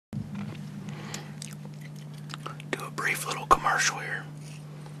brief little commercial here.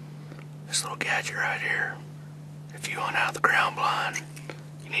 This little gadget right here. If you want out of the ground blind,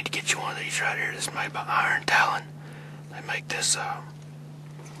 you need to get you one of these right here. This is made by Iron Talon. They make this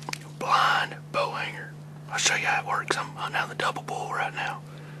blind bow hanger. I'll show you how it works. I'm hunting out the double bull right now.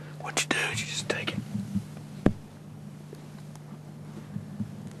 What you do is you just take it.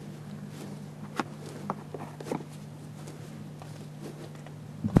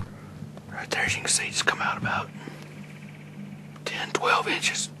 Right there, as you can see, just come out about 10-12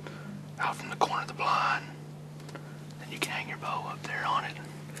 inches out from the corner of the blind. Then you can hang your bow up there on it.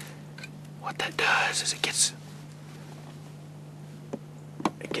 What that does is it gets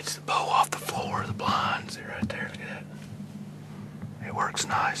the bow off the floor of the blind. See right there, look at that. It works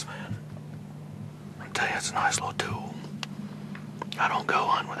nice, man. I'm telling you, it's a nice little tool. I don't go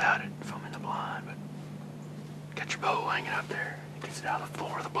hunting without it if I'm in the blind, but get your bow hanging up there. It gets it out of the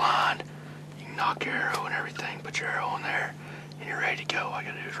floor of the blind. You can knock your arrow and everything, put your arrow in there, and you're ready to go. All you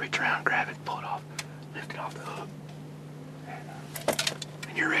gotta do is reach around, grab it, pull it off, lift it off the hook,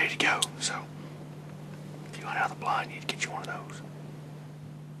 and you're ready to go. So, if you want out of the blind, you need to get you one of those.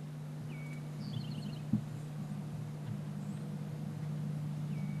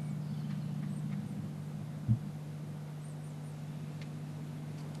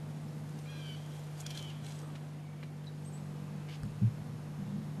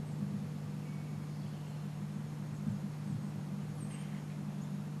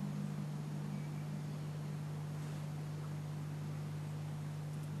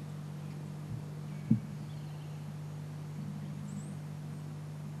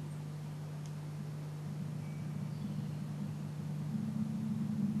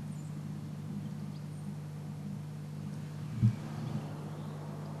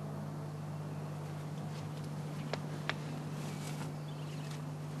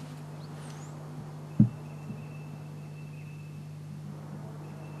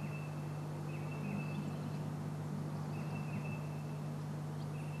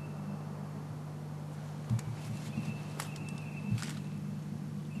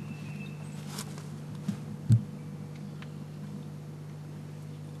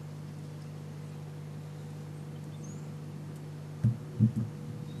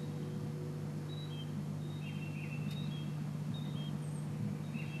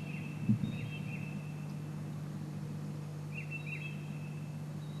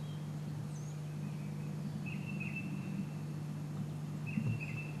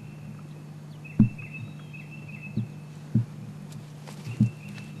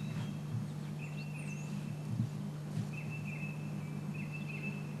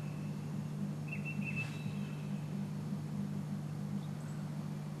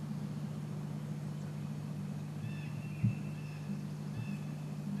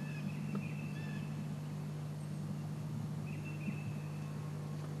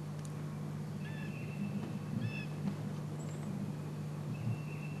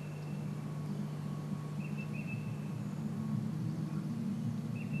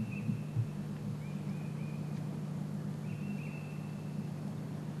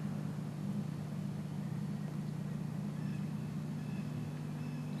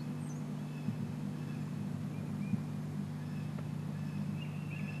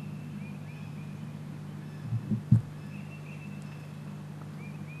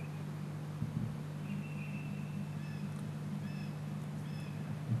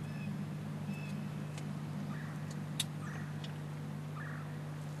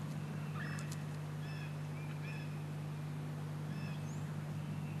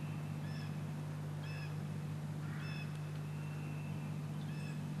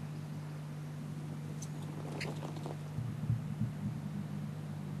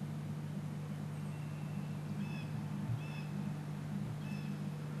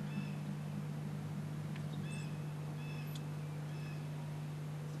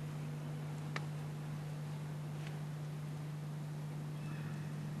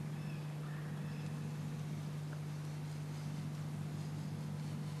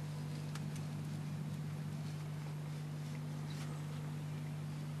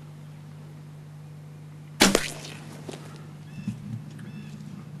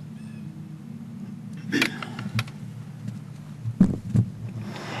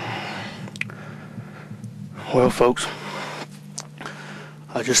 Well, folks,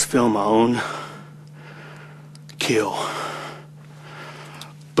 I just filmed my own kill.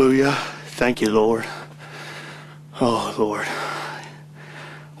 Booyah. Thank you, Lord. Oh, Lord.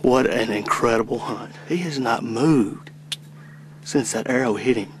 What an incredible hunt. He has not moved since that arrow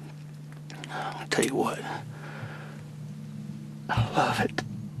hit him. I'll tell you what. I love it.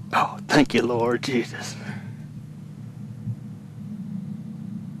 Oh, thank you, Lord Jesus.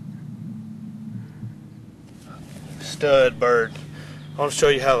 stud bird. I want to show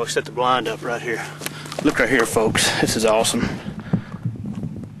you how I set the blind up right here. Look right here, folks. This is awesome.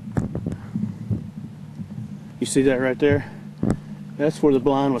 You see that right there? That's where the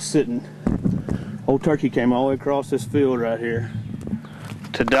blind was sitting. Old turkey came all the way across this field right here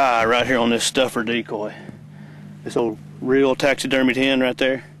to die right here on this stuffer decoy. This old real taxidermied hen right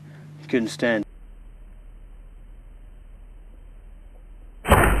there, he couldn't stand it.